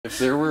If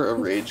there were a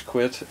rage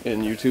quit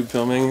in YouTube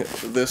filming,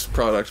 this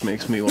product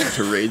makes me want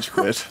to rage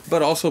quit.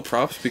 But also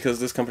props, because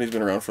this company's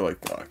been around for like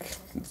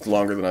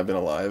longer than I've been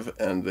alive,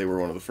 and they were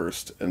one of the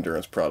first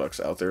endurance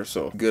products out there,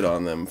 so good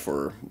on them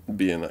for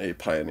being a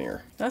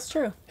pioneer. That's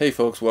true. Hey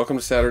folks, welcome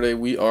to Saturday.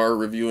 We are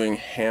reviewing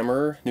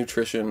Hammer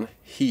Nutrition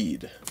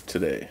Heed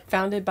today.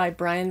 Founded by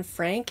Brian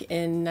Frank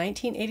in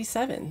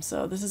 1987,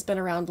 so this has been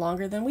around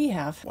longer than we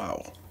have.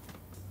 Wow.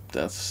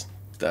 That's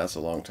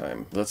a long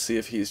time. Let's see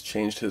if he's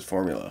changed his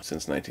formula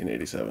since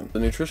 1987. The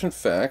nutrition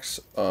facts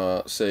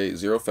say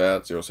 0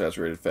 fat, 0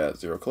 saturated fat,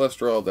 0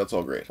 cholesterol. That's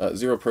all great.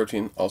 0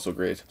 protein, also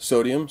great.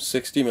 Sodium,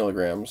 60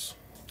 milligrams.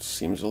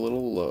 Seems a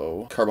little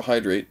low.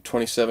 Carbohydrate,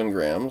 27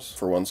 grams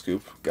for 1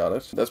 scoop. Got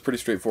it. That's pretty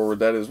straightforward.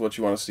 That is what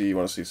you want to see. You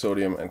want to see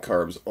sodium and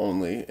carbs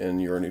only in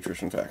your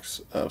nutrition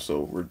facts. So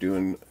we're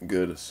doing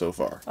good so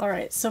far. All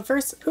right. So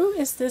first, who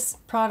is this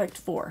product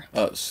for?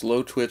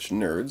 Slow twitch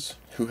nerds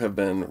who have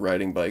been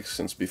riding bikes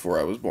since before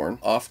I was born.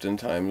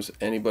 Oftentimes,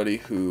 anybody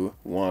who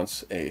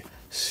wants a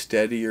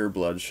steadier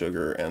blood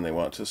sugar and they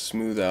want to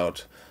smooth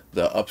out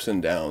the ups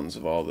and downs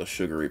of all the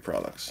sugary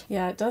products.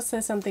 Yeah, it does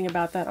say something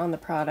about that on the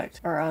product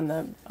or on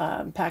the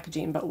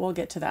packaging, but we'll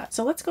get to that.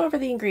 So let's go over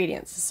the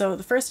ingredients. So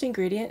the first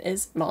ingredient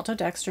is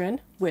maltodextrin,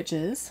 which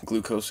is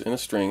glucose in a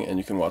string, and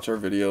you can watch our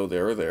video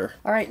there or there.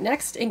 All right,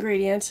 next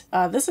ingredient,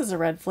 this is a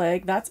red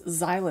flag. That's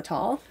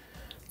xylitol.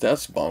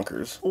 That's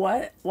bonkers.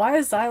 What? Why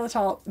is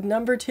xylitol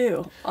number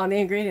 2 on the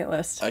ingredient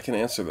list? I can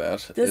answer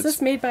that. Is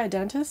this made by a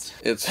dentist?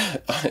 It's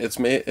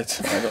made. That's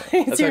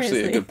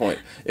actually a good point.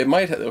 It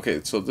might.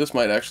 Okay, so this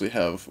might actually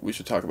have. We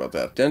should talk about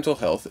that. Dental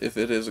health, if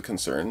it is a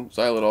concern,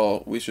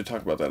 xylitol. We should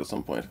talk about that at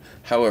some point.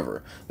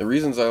 However, the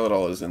reason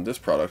xylitol is in this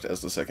product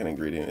as the second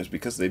ingredient is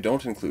because they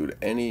don't include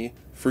any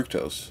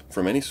fructose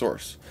from any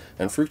source,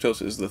 and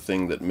fructose is the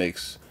thing that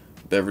makes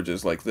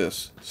beverages like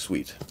this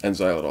sweet, and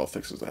xylitol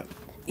fixes that.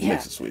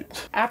 Makes it sweet.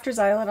 After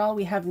xylitol,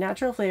 we have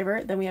natural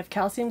flavor. Then we have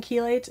calcium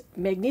chelate,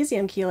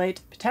 magnesium chelate,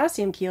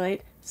 potassium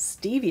chelate,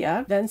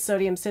 stevia, then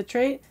sodium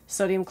citrate,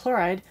 sodium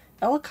chloride,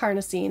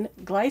 L-Carnosine,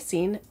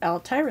 glycine,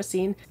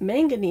 L-Tyrosine,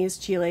 manganese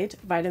chelate,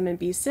 vitamin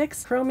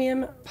B6,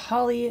 chromium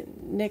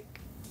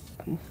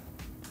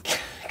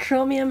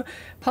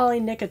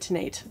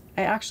polynicotinate.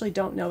 I actually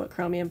don't know what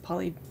chromium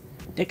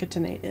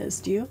polynicotinate is.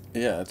 Do you?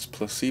 Yeah, it's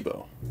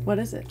placebo. What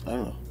is it? I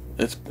don't know.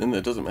 And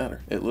it doesn't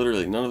matter. It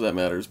literally, none of that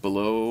matters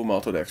below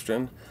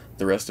maltodextrin.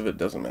 The rest of it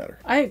doesn't matter.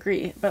 I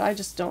agree, but I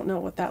just don't know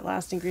what that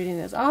last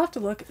ingredient is. I'll have to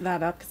look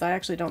that up because I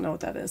actually don't know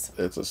what that is.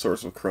 It's a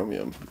source of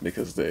chromium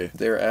because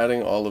they're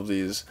adding all of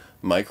these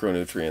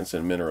micronutrients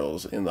and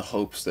minerals in the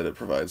hopes that it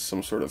provides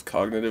some sort of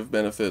cognitive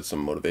benefit,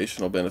 some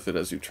motivational benefit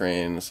as you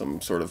train, some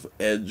sort of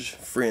edge,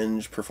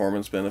 fringe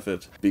performance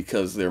benefit,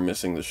 because they're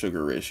missing the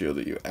sugar ratio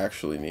that you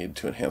actually need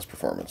to enhance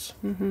performance.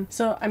 Mm-hmm.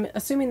 So I'm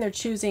assuming they're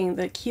choosing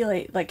the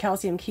chelate, like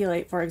calcium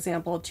chelate, for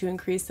example, to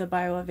increase the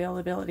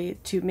bioavailability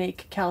to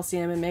make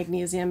calcium and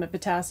magnesium and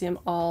potassium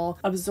all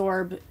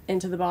absorb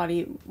into the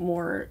body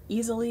more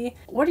easily.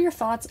 What are your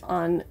thoughts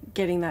on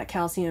getting that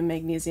calcium,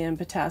 magnesium,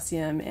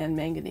 potassium, and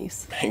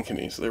manganese?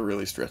 They're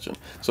really stretching.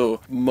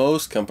 So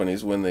most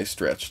companies, when they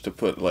stretch to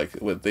put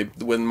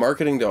when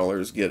marketing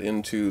dollars get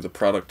into the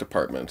product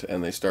department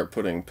and they start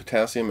putting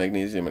potassium,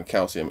 magnesium, and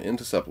calcium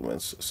into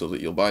supplements so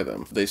that you'll buy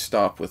them, they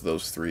stop with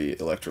those 3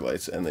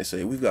 electrolytes and they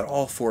say, we've got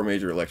all 4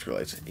 major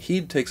electrolytes. He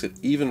takes it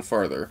even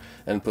farther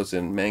and puts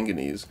in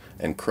manganese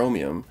and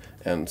chromium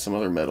and some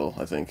other metal,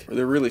 I think.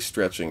 They're really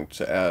stretching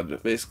to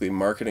add basically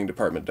marketing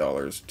department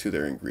dollars to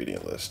their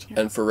ingredient list. Yeah.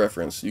 And for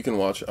reference, you can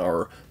watch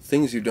our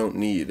things you don't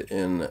need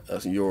in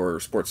your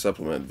sports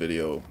supplement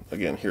video.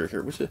 Again, here.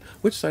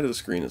 Which side of the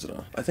screen is it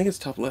on? I think it's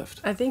top left.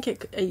 I think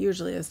it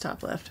usually is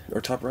top left. Or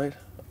top right?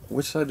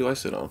 Which side do I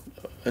sit on?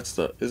 Is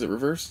it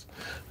reversed?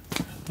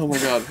 Oh my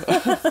god.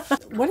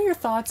 What are your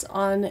thoughts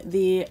on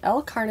the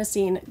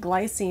L-Carnosine,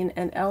 glycine,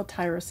 and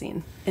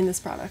L-Tyrosine in this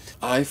product?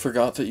 I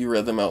forgot that you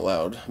read them out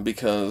loud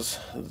because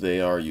they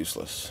are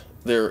useless.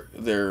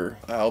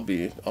 I'll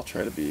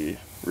try to be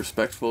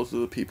respectful to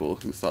the people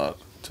who thought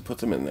to put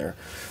them in there.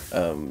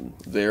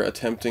 They're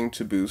attempting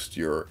to boost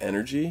your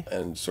energy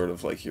and sort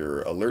of like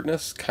your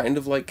alertness, kind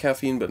of like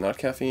caffeine, but not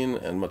caffeine,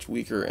 and much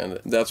weaker, and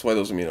that's why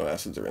those amino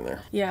acids are in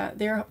there. Yeah,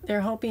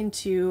 they're hoping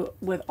to,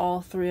 with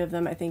all 3 of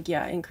them, I think,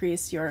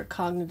 increase your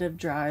cognitive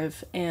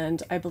drive,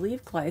 and I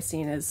believe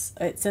glycine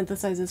it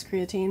synthesizes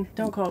creatine.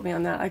 Don't quote me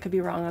on that. I could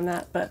be wrong on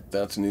that, but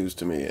that's news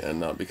to me, and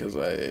not because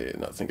I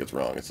not think it's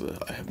wrong.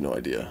 I have no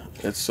idea.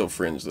 It's so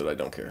fringe that I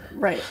don't care.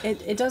 Right.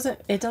 It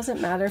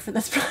doesn't matter for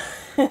this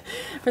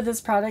for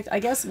this product. I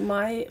guess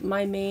my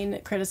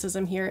main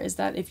criticism here is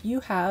that if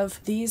you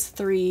have these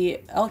 3,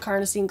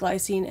 L-Carnosine,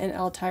 glycine, and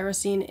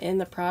L-Tyrosine in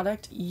the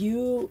product,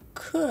 you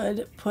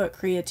could put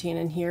creatine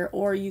in here,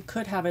 or you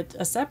could have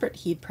a separate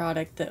Heed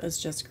product that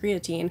was just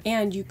creatine,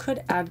 and you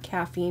could add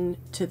caffeine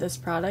to this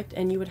product,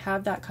 and you would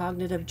have that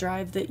cognitive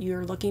drive that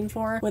you're looking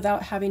for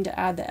without having to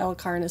add the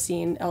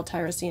L-Carnosine,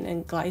 L-Tyrosine,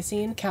 and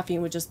glycine.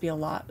 Caffeine would just be a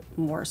lot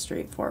more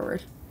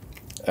straightforward.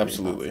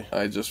 Absolutely.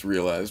 I just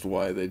realized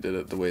why they did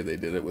it the way they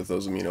did it with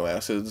those amino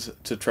acids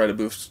to try to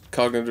boost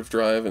cognitive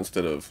drive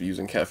instead of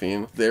using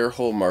caffeine. Their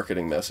whole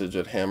marketing message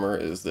at Hammer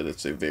is that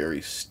it's a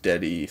very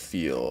steady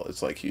feel.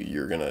 It's like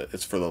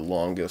it's for the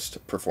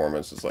longest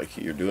performance. It's like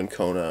you're doing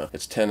Kona,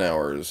 it's 10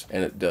 hours,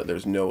 and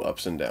there's no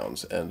ups and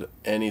downs. And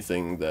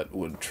anything that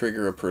would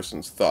trigger a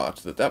person's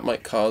thought that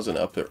might cause an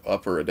up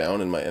or a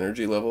down in my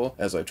energy level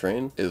as I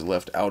train is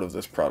left out of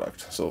this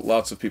product. So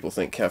lots of people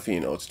think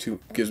caffeine,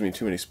 gives me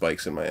too many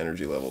spikes in my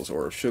energy levels,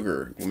 or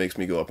sugar makes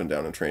me go up and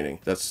down in training.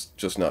 That's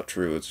just not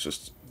true. It's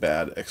just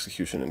bad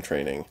execution in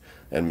training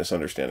and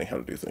misunderstanding how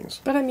to do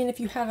things. But I mean, if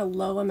you had a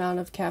low amount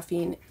of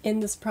caffeine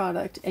in this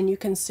product and you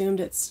consumed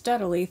it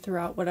steadily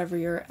throughout whatever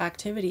your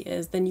activity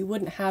is, then you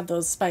wouldn't have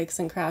those spikes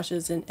and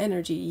crashes in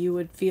energy. You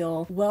would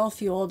feel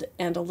well-fueled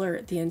and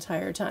alert the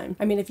entire time.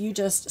 I mean, if you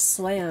just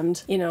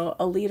slammed,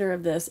 a liter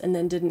of this and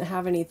then didn't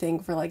have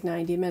anything for like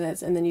 90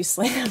 minutes and then you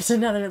slammed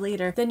another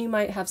liter, then you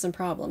might have some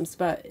problems.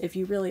 But if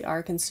you really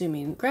are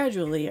consuming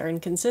gradually or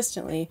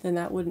consistently, then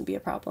that wouldn't be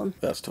a problem.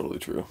 That's totally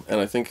true. And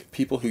I think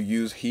people who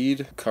use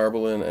HEED,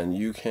 Carbolin,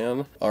 and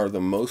UCAN are the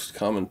most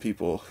common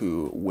people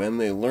who, when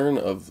they learn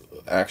of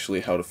actually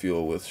how to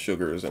fuel with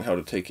sugars and how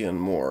to take in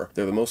more,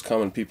 they're the most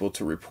common people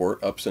to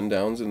report ups and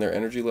downs in their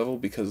energy level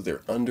because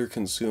they're under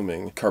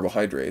consuming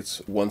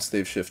carbohydrates once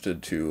they've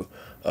shifted to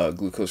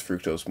glucose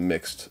fructose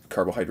mixed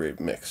carbohydrate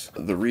mix.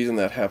 The reason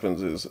that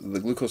happens is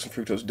the glucose and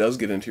fructose does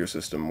get into your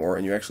system more,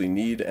 and you actually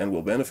need and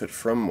will benefit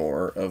from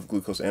more of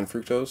glucose and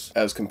fructose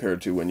as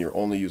compared to when you're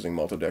only using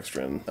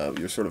maltodextrin.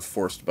 You're sort of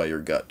forced by your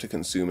gut to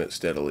consume it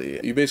steadily.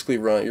 You basically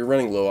you're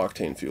running low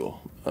octane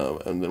fuel,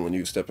 and then when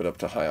you step it up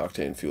to high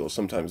octane fuel,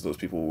 sometimes those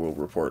people will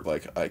report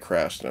like, I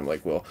crashed, and I'm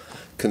like, well,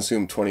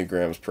 consume 20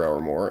 grams per hour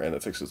more and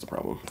it fixes the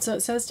problem. So it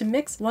says to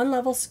mix 1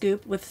 level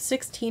scoop with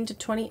 16 to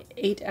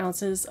 28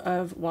 ounces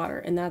of water,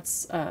 and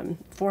that's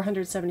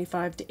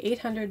 475 to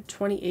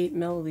 828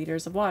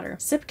 milliliters of water.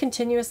 Sip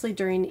continuously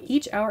during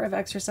each hour of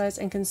exercise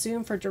and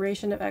consume for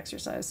duration of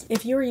exercise.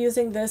 If you were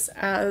using this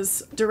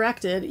as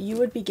directed, you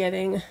would be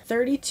getting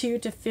 32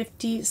 to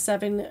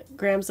 57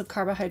 grams of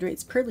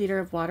carbohydrates per liter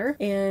of water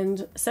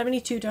and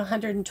 72 to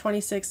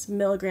 126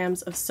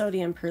 milligrams of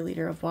sodium per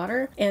liter of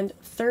water and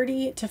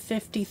 30 to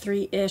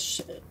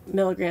 53-ish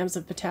milligrams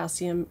of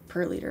potassium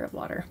per liter of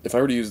water. If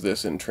I were to use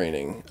this in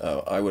training,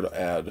 I would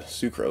add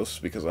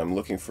sucrose because I'm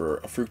looking for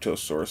a fructose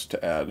source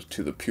to add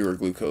to the pure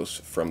glucose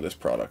from this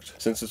product.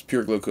 Since it's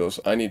pure glucose,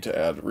 I need to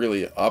add,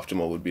 really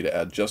optimal would be to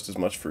add just as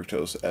much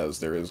fructose as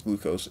there is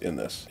glucose in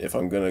this. If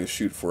I'm going to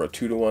shoot for a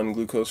 2-to-1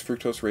 glucose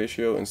fructose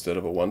ratio instead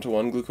of a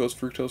 1-to-1 glucose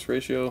fructose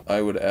ratio,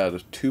 I would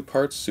add 2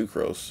 parts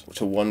sucrose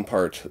to 1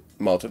 part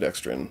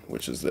maltodextrin,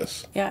 which is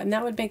this. Yeah, and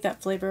that would make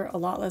that flavor a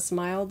lot less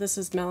mild. This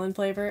is melon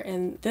flavor,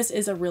 and this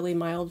is a really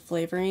mild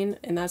flavoring,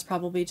 and that's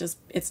probably just,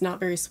 it's not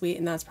very sweet,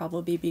 and that's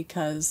probably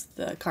because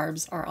the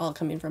carbs are all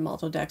coming from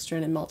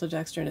maltodextrin, and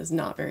maltodextrin is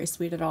not very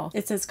sweet at all.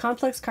 It says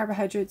complex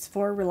carbohydrates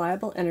for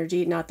reliable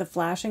energy, not the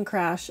flash and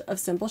crash of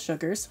simple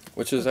sugars.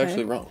 Which is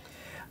actually wrong.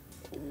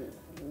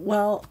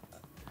 Well,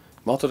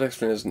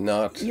 maltodextrin is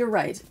not... You're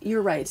right.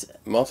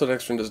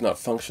 Maltodextrin does not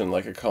function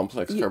like a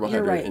complex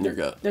carbohydrate in your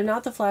gut. They're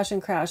not the flash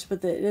and crash,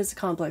 but it is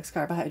complex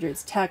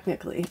carbohydrates,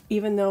 technically.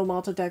 Even though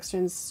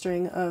maltodextrin's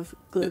string of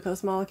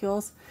glucose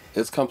molecules...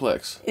 It's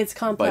complex. It's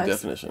complex. By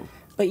definition.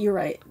 But you're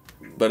right.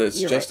 But it's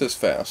just as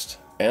fast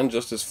and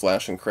just as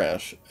flash and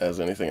crash as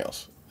anything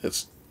else.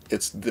 It's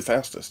the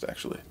fastest,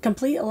 actually.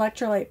 Complete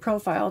electrolyte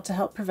profile to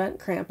help prevent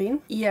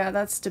cramping. Yeah,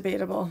 that's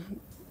debatable.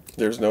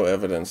 There's no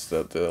evidence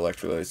that the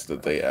electrolytes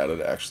that they added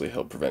actually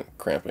help prevent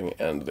cramping,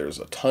 and there's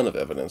a ton of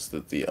evidence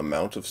that the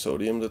amount of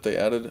sodium that they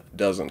added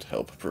doesn't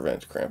help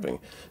prevent cramping.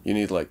 You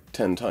need like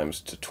 10 times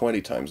to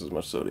 20 times as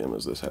much sodium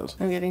as this has.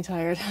 I'm getting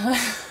tired.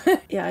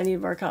 Yeah, I need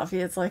more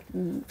coffee. It's like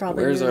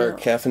probably... Where's our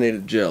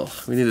caffeinated gel?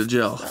 We need a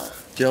gel.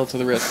 Gel to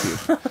the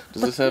rescue.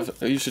 Does this have...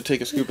 You should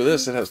take a scoop of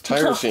this. It has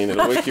tyrosine.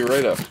 It'll wake you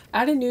right up.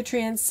 Added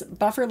nutrients,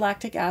 buffer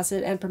lactic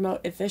acid, and promote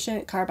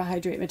efficient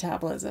carbohydrate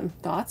metabolism.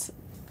 Thoughts?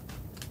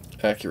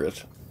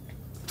 Accurate.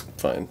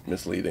 Fine.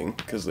 Misleading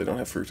because they don't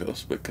have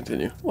fructose, but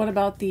continue. What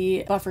about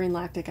the buffering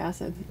lactic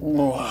acid?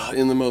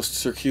 In the most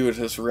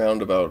circuitous,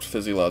 roundabout,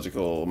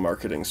 physiological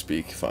marketing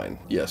speak, fine.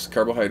 Yes,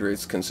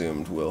 carbohydrates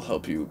consumed will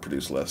help you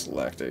produce less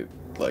lactate.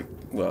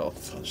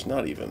 It's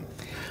not even.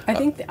 I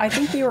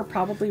think they were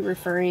probably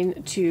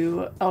referring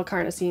to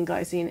L-Carnosine,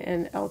 Glycine,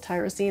 and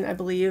L-Tyrosine, I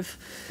believe.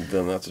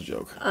 Then that's a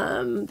joke.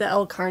 The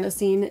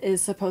L-Carnosine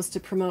is supposed to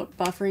promote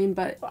buffering,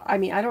 but I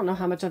mean, I don't know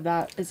how much of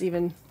that is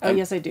even... Oh,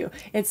 yes, I do.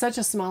 It's such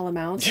a small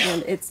amount,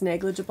 and it's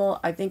negligible.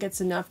 I think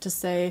it's enough to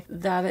say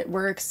that it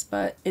works,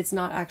 but it's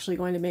not actually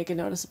going to make a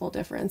noticeable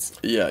difference.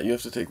 Yeah, you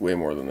have to take way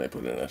more than they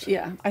put in it.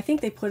 Yeah, I think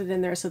they put it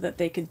in there so that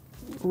they could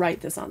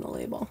write this on the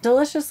label.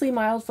 Deliciously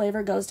mild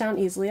flavor, goes down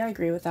easily. I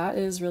agree with that.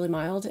 It is really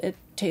mild. It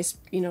tastes,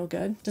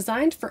 good.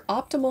 Designed for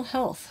optimal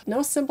health.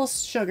 No simple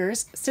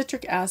sugars,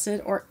 citric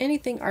acid, or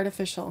anything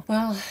artificial.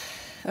 Well,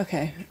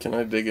 Okay. Can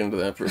I dig into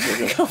that for a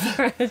second? Go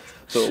for it.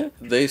 So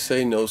they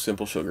say no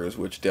simple sugars,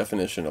 which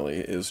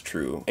definitionally is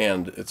true,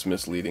 and it's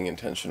misleading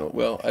intentional.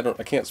 Well,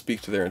 I can't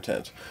speak to their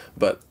intent,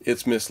 but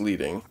it's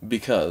misleading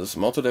because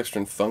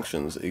maltodextrin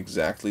functions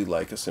exactly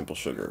like a simple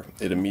sugar.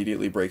 It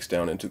immediately breaks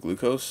down into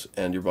glucose,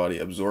 and your body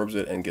absorbs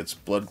it and gets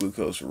blood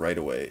glucose right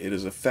away. It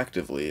is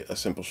effectively a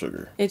simple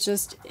sugar. It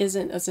just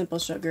isn't a simple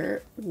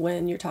sugar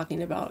when you're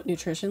talking about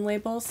nutrition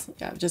labels.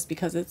 Yeah, just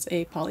because it's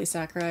a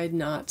polysaccharide,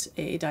 not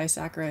a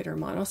disaccharide or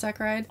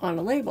monosaccharide. On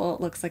a label,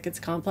 it looks like it's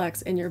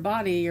complex. In your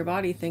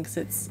body thinks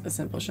it's a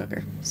simple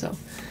sugar. So,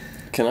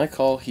 Can I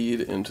call heed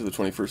into the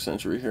 21st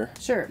century here?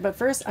 sure. But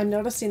first, I'm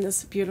noticing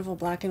this beautiful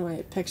black and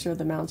white picture of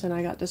the mountain.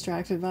 I got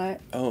distracted by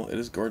it. Oh, it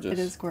is gorgeous. It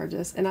is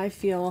gorgeous. And I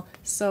feel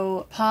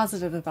so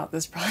positive about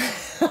this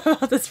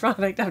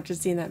product after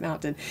seeing that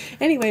mountain.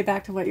 Anyway,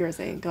 back to what you were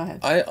saying. Go ahead.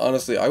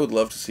 I would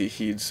love to see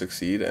Heed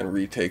succeed and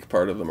retake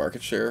part of the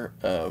market share,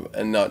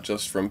 and not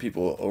just from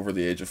people over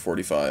the age of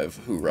 45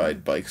 who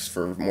ride bikes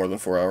for more than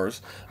 4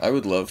 hours. I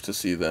would love to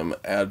see them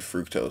add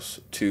fructose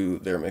to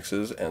their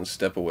mixes and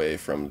step away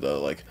from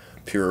the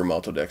pure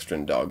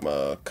maltodextrin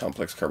dogma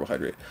complex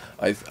carbohydrate.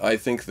 I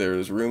think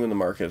there's room in the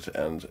market,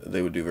 and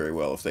they would do very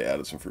well if they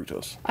added some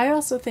fructose. I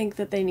also think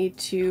that they need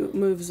to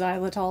move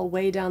xylitol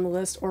way down the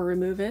list or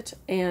remove it,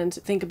 and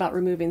think about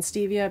removing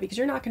stevia, because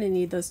you're not going to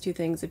need those two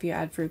things if you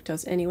add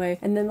fructose anyway.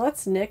 And then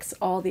let's nix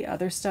all the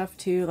other stuff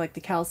too, like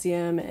the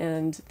calcium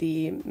and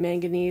the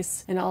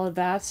manganese and all of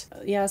that.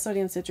 Yeah,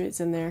 sodium citrate's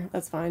in there.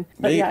 That's fine.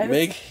 But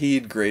make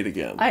Heed great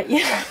again.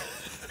 Yeah.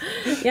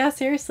 Yeah,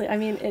 seriously. I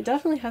mean, it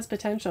definitely has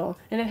potential,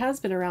 and it has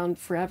been around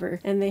forever.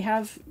 And they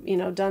have,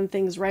 done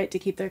things right to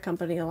keep their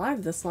company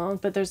alive this long,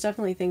 but there's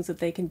definitely things that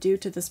they can do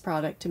to this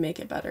product to make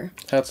it better.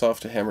 Hats off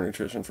to Hammer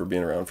Nutrition for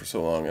being around for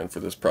so long, and for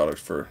this product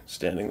for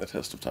standing the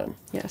test of time.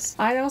 Yes.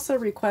 I also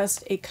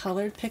request a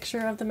colored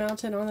picture of the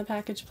mountain on the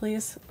package,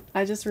 please.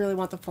 I just really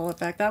want the full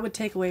effect. That would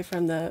take away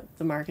from the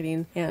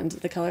marketing and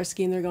the color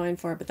scheme they're going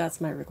for, but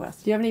that's my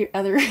request. Do you have any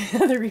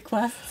other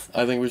requests?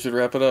 I think we should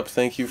wrap it up.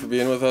 Thank you for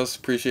being with us.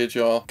 Appreciate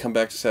y'all. Come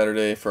back to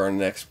Saturday for our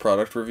next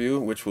product review,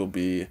 which will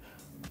be,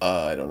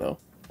 I don't know.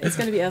 It's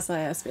going to be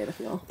SIS beta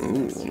fuel.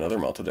 Ooh, another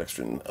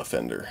maltodextrin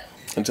offender.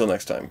 Until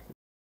next time.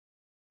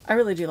 I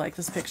really do like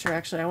this picture,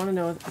 actually. I want to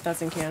know if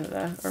that's in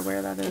Canada or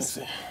where that is. Let's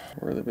see.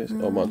 Where are they based?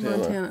 Oh, Montana.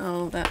 Montana.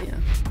 Oh, that, yeah.